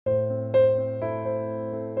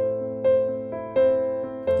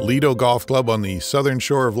Lido Golf Club on the southern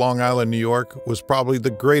shore of Long Island, New York, was probably the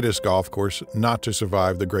greatest golf course not to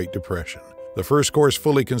survive the Great Depression. The first course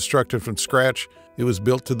fully constructed from scratch, it was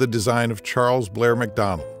built to the design of Charles Blair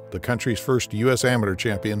Macdonald, the country's first U.S. amateur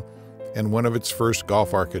champion and one of its first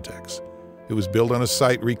golf architects. It was built on a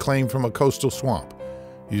site reclaimed from a coastal swamp,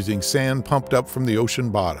 using sand pumped up from the ocean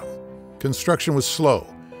bottom. Construction was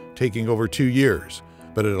slow, taking over 2 years,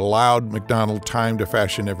 but it allowed Macdonald time to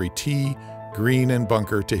fashion every tee, green, and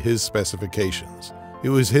bunker to his specifications. It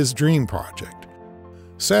was his dream project.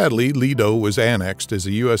 Sadly, Lido was annexed as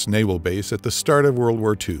a U.S. naval base at the start of World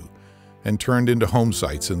War II and turned into home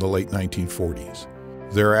sites in the late 1940s.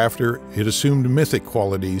 Thereafter, it assumed mythic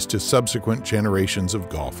qualities to subsequent generations of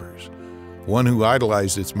golfers. One who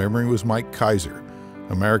idolized its memory was Mike Keiser,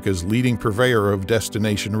 America's leading purveyor of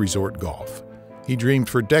destination resort golf. He dreamed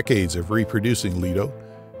for decades of reproducing Lido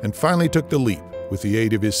and finally took the leap with the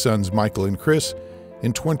aid of his sons Michael and Chris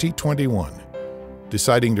in 2021,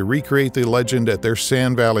 deciding to recreate the legend at their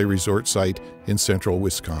Sand Valley resort site in central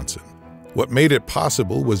Wisconsin. What made it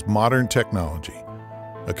possible was modern technology.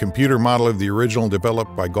 A computer model of the original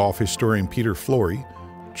developed by golf historian Peter Flory,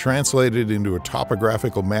 translated into a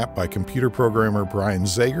topographical map by computer programmer Brian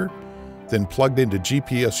Zager, then plugged into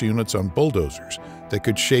GPS units on bulldozers that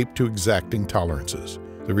could shape to exacting tolerances.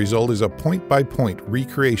 The result is a point-by-point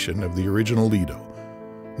recreation of the original Lido.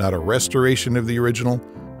 Not a restoration of the original,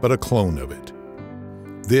 but a clone of it.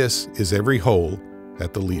 This is every hole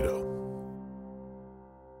at the Lido.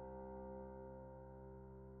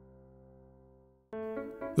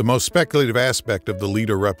 The most speculative aspect of the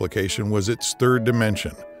Lido replication was its third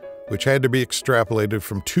dimension, which had to be extrapolated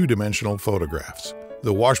from two-dimensional photographs.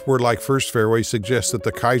 The washboard-like first fairway suggests that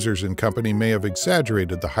the Keisers and company may have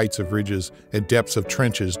exaggerated the heights of ridges and depths of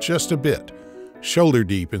trenches just a bit, shoulder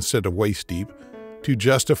deep instead of waist deep, to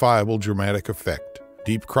justifiable dramatic effect.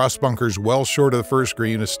 Deep cross bunkers well short of the first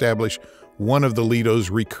green establish one of the Lido's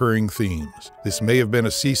recurring themes. This may have been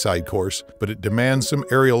a seaside course, but it demands some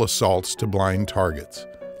aerial assaults to blind targets.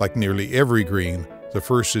 Like nearly every green, the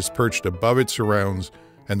first is perched above its surrounds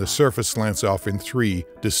and the surface slants off in 3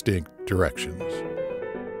 distinct directions.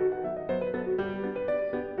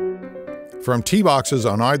 From tee boxes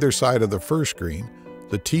on either side of the first green,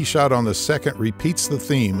 the tee shot on the second repeats the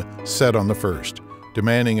theme set on the first,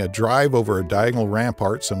 demanding a drive over a diagonal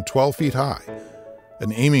rampart some 12 feet high,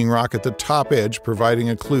 an aiming rock at the top edge providing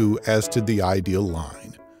a clue as to the ideal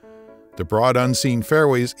line. The broad unseen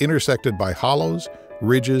fairway is intersected by hollows,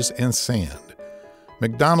 ridges, and sand.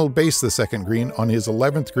 Macdonald based the second green on his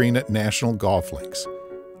 11th green at National Golf Links.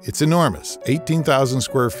 It's enormous, 18,000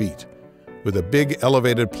 square feet, with a big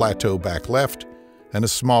elevated plateau back left and a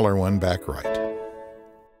smaller one back right.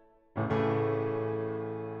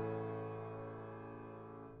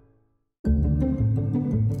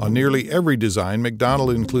 On nearly every design, Macdonald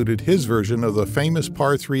included his version of the famous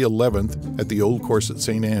par 3 11th at the old course at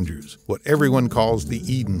St. Andrews, what everyone calls the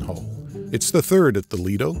Eden hole. It's the third at the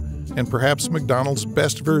Lido, and perhaps Macdonald's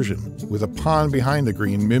best version, with a pond behind the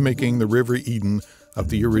green mimicking the River Eden of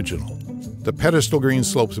the original. The pedestal green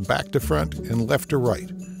slopes back to front and left to right,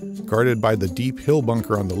 guarded by the deep hill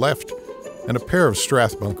bunker on the left and a pair of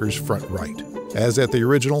strath bunkers front right. As at the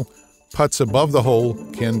original, putts above the hole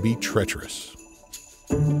can be treacherous.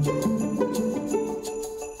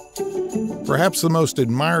 Perhaps the most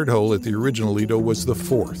admired hole at the original Lido was the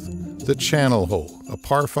fourth, the Channel hole, a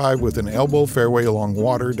par 5 with an elbow fairway along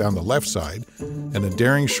water down the left side and a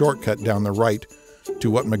daring shortcut down the right to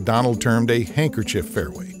what Macdonald termed a handkerchief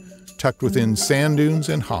fairway, tucked within sand dunes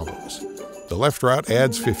and hollows. The left route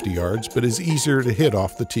adds 50 yards, but is easier to hit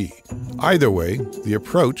off the tee. Either way, the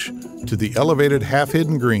approach to the elevated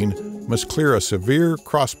half-hidden green must clear a severe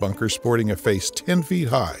cross bunker sporting a face 10 feet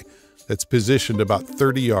high that's positioned about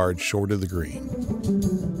 30 yards short of the green.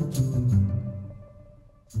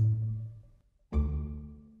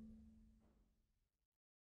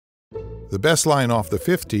 The best line off the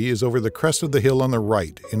 5th tee is over the crest of the hill on the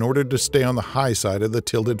right in order to stay on the high side of the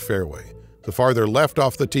tilted fairway. The farther left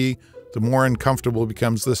off the tee, the more uncomfortable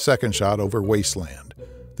becomes the second shot over wasteland.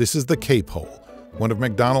 This is the Cape hole, one of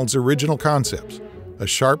Macdonald's original concepts, a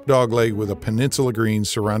sharp dogleg with a peninsula green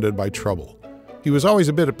surrounded by trouble. He was always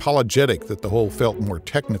a bit apologetic that the hole felt more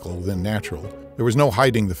technical than natural. There was no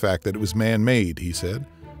hiding the fact that it was man-made, he said.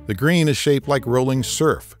 The green is shaped like rolling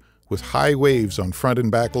surf, with high waves on front and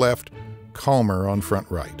back left, calmer on front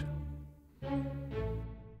right.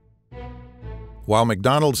 While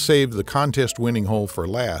Macdonald saved the contest-winning hole for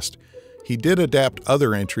last, he did adapt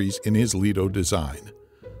other entries in his Lido design.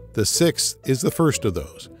 The 6th is the first of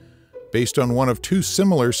those, based on one of 2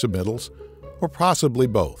 similar submittals, or possibly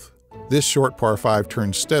both. This short par 5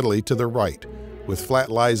 turns steadily to the right, with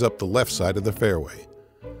flat lies up the left side of the fairway.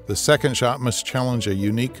 The second shot must challenge a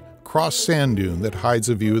unique cross sand dune that hides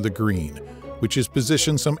a view of the green, which is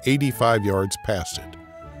positioned some 85 yards past it.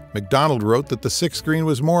 McDonald wrote that the 6th green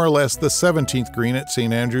was more or less the 17th green at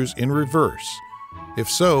St. Andrews in reverse. If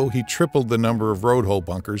so, he tripled the number of road hole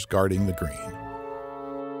bunkers guarding the green.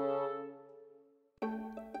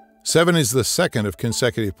 7 is the second of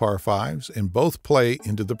consecutive par 5s, and both play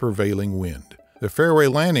into the prevailing wind. The fairway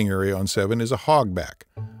landing area on 7 is a hogback,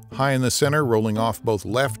 high in the center, rolling off both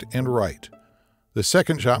left and right. The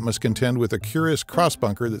second shot must contend with a curious cross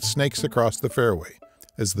bunker that snakes across the fairway.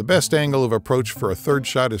 As the best angle of approach for a third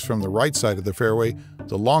shot is from the right side of the fairway,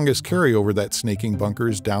 the longest carry over that snaking bunker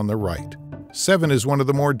is down the right. 7 is one of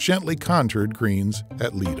the more gently contoured greens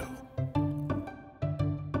at Lido.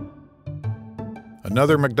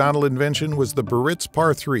 Another McDonald invention was the Biarritz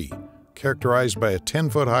par 3, characterized by a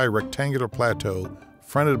 10-foot-high rectangular plateau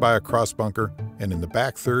fronted by a cross bunker and in the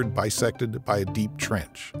back third bisected by a deep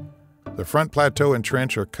trench. The front plateau and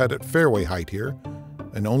trench are cut at fairway height here,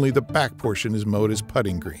 and only the back portion is mowed as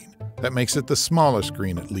putting green. That makes it the smallest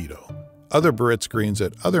green at Lido. Other Biarritz greens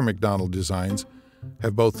at other McDonald designs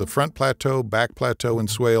have both the front plateau, back plateau, and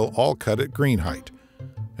swale all cut at green height,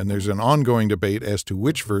 and there's an ongoing debate as to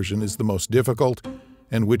which version is the most difficult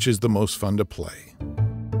and which is the most fun to play.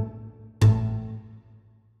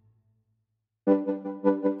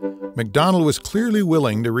 McDonald was clearly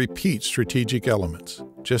willing to repeat strategic elements.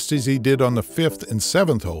 Just as he did on the 5th and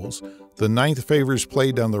 7th holes, the 9th favors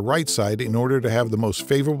played down the right side in order to have the most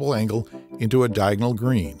favorable angle into a diagonal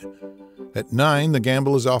green. At 9, the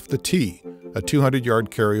gamble is off the tee, a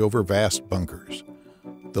 200-yard carry over vast bunkers.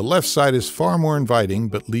 The left side is far more inviting,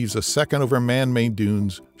 but leaves a second over man-made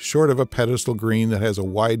dunes short of a pedestal green that has a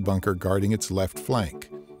wide bunker guarding its left flank.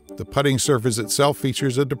 The putting surface itself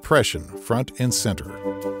features a depression, front and center.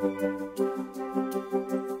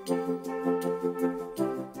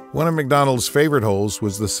 One of McDonald's favorite holes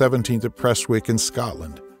was the 17th at Prestwick in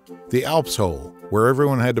Scotland, the Alps hole, where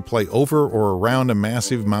everyone had to play over or around a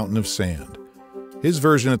massive mountain of sand. His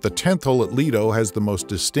version at the 10th hole at Lido has the most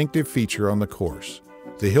distinctive feature on the course.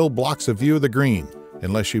 The hill blocks a view of the green,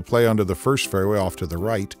 unless you play onto the first fairway off to the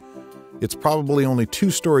right. It's probably only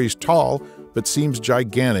 2 stories tall, but seems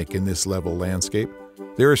gigantic in this level landscape.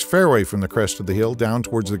 There is fairway from the crest of the hill down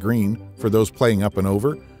towards the green for those playing up and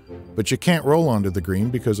over, but you can't roll onto the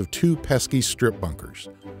green because of 2 pesky strip bunkers.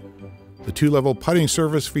 The 2-level putting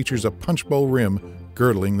surface features a punch bowl rim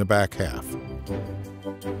girdling the back half.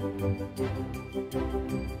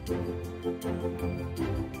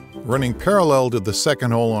 Running parallel to the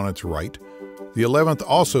 2nd hole on its right, the 11th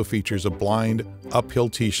also features a blind, uphill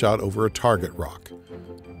tee shot over a target rock.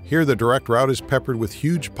 Here the direct route is peppered with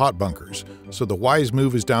huge pot bunkers, so the wise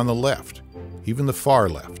move is down the left, even the far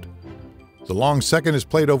left. The long second is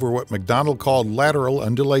played over what McDonald called lateral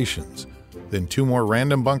undulations, then 2 more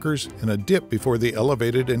random bunkers and a dip before the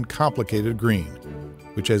elevated and complicated green,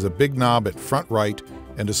 which has a big knob at front right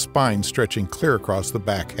and a spine stretching clear across the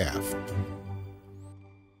back half.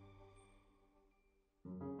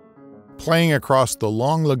 Playing across the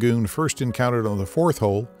long lagoon first encountered on the 4th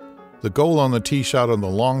hole, the goal on the tee shot on the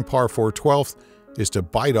long par 4 12th is to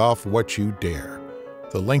bite off what you dare.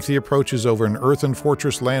 The lengthy approach is over an earthen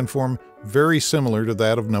fortress landform very similar to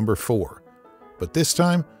that of number 4. But this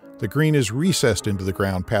time, the green is recessed into the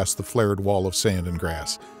ground past the flared wall of sand and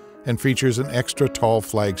grass, and features an extra tall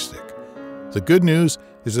flagstick. The good news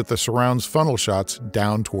is that the surrounds funnel shots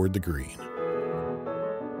down toward the green.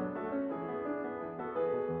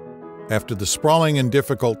 After the sprawling and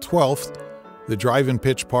difficult 12th, the drive-in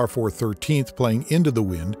pitch par 4 13th playing into the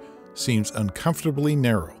wind seems uncomfortably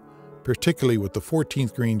narrow, particularly with the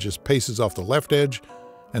 14th green just paces off the left edge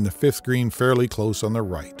and the 5th green fairly close on the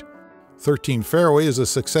right. 13 fairway is a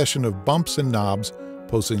succession of bumps and knobs,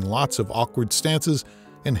 posing lots of awkward stances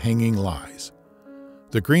and hanging lies.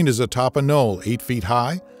 The green is atop a knoll 8 feet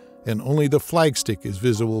high, and only the flagstick is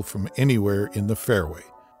visible from anywhere in the fairway.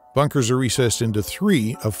 Bunkers are recessed into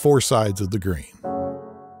 3 of 4 sides of the green.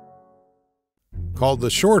 Called the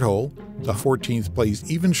short hole, the 14th plays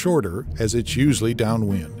even shorter as it's usually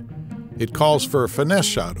downwind. It calls for a finesse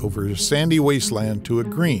shot over a sandy wasteland to a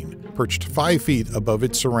green, perched 5 feet above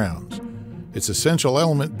its surrounds. Its essential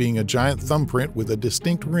element being a giant thumbprint with a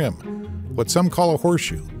distinct rim, what some call a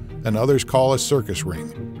horseshoe and others call a circus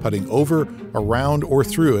ring. Putting over, around, or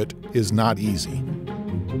through it is not easy.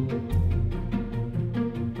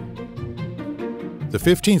 The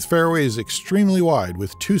 15th fairway is extremely wide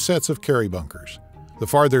with 2 sets of carry bunkers. The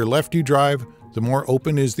farther left you drive, the more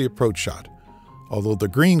open is the approach shot. Although the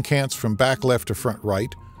green cants from back left to front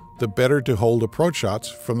right, the better to hold approach shots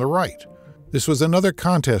from the right. This was another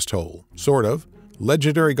contest hole, sort of.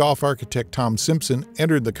 Legendary golf architect Tom Simpson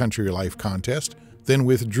entered the Country Life contest, then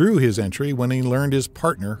withdrew his entry when he learned his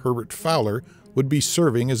partner, Herbert Fowler, would be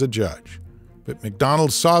serving as a judge. But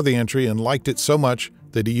McDonald saw the entry and liked it so much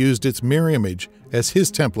that he used its mirror image as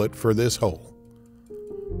his template for this hole.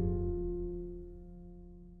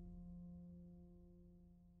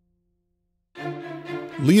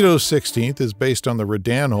 Lido's 16th is based on the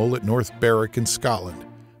Redan hole at North Berwick in Scotland,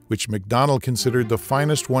 which McDonald considered the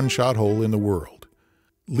finest one-shot hole in the world.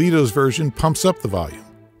 Lido's version pumps up the volume.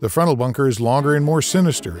 The frontal bunker is longer and more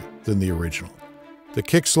sinister than the original. The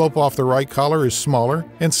kick slope off the right collar is smaller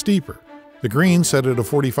and steeper. The green, set at a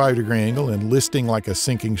 45-degree angle and listing like a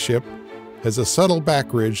sinking ship, has a subtle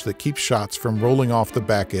back ridge that keeps shots from rolling off the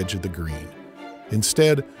back edge of the green.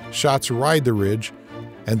 Instead, shots ride the ridge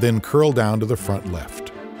and then curl down to the front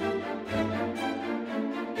left.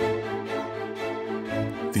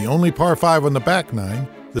 The only par 5 on the back 9,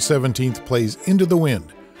 the 17th plays into the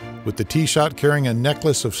wind, with the tee shot carrying a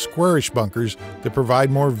necklace of squarish bunkers that provide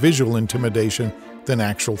more visual intimidation than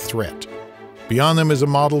actual threat. Beyond them is a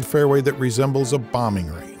modeled fairway that resembles a bombing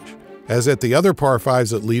range. As at the other par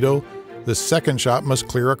 5s at Lido, the second shot must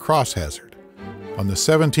clear a cross hazard. On the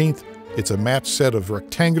 17th, it's a matched set of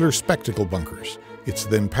rectangular spectacle bunkers. It's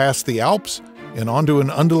then past the Alps and onto an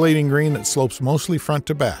undulating green that slopes mostly front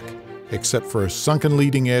to back, except for a sunken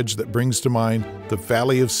leading edge that brings to mind the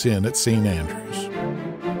Valley of Sin at St. Andrews.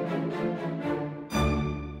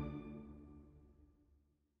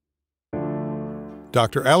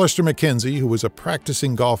 Dr. Alistair Mackenzie, who was a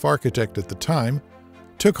practicing golf architect at the time,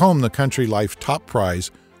 took home the Country Life top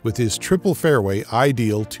prize with his triple fairway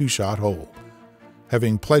ideal two-shot hole.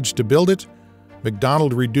 Having pledged to build it,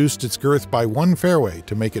 McDonald reduced its girth by one fairway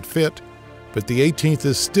to make it fit, but the 18th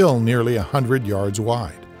is still nearly 100 yards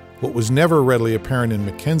wide. What was never readily apparent in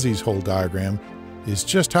Mackenzie's hole diagram is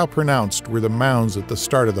just how pronounced were the mounds at the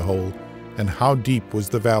start of the hole and how deep was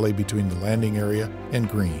the valley between the landing area and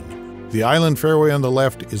green. The island fairway on the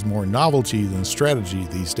left is more novelty than strategy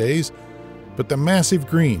these days, but the massive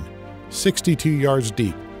green, 62 yards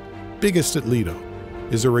deep, biggest at Lido,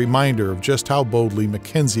 is a reminder of just how boldly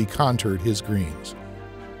Mackenzie contoured his greens.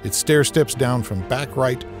 It stair steps down from back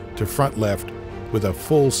right to front left with a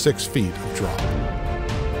full 6 feet of drop.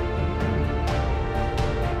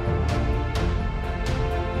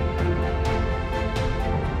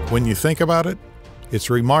 When you think about it, it's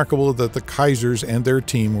remarkable that the Keisers and their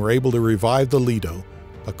team were able to revive the Lido,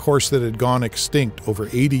 a course that had gone extinct over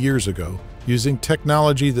 80 years ago, using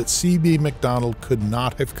technology that C.B. McDonald could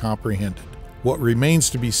not have comprehended. What remains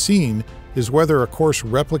to be seen is whether a course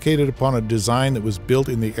replicated upon a design that was built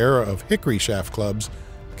in the era of hickory shaft clubs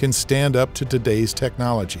can stand up to today's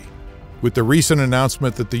technology. With the recent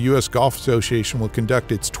announcement that the U.S. Golf Association will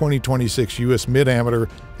conduct its 2026 U.S. Mid-Amateur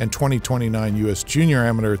and 2029 U.S. Junior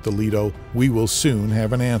Amateur at the Lido, we will soon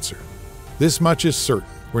have an answer. This much is certain.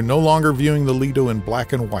 We're no longer viewing the Lido in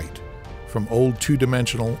black and white, from old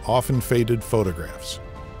two-dimensional, often faded photographs.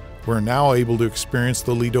 We're now able to experience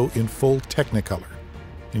the Lido in full Technicolor,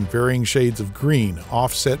 in varying shades of green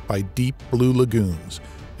offset by deep blue lagoons,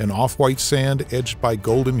 and off-white sand edged by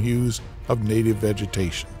golden hues of native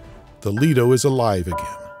vegetation. The Lido is alive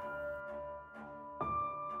again.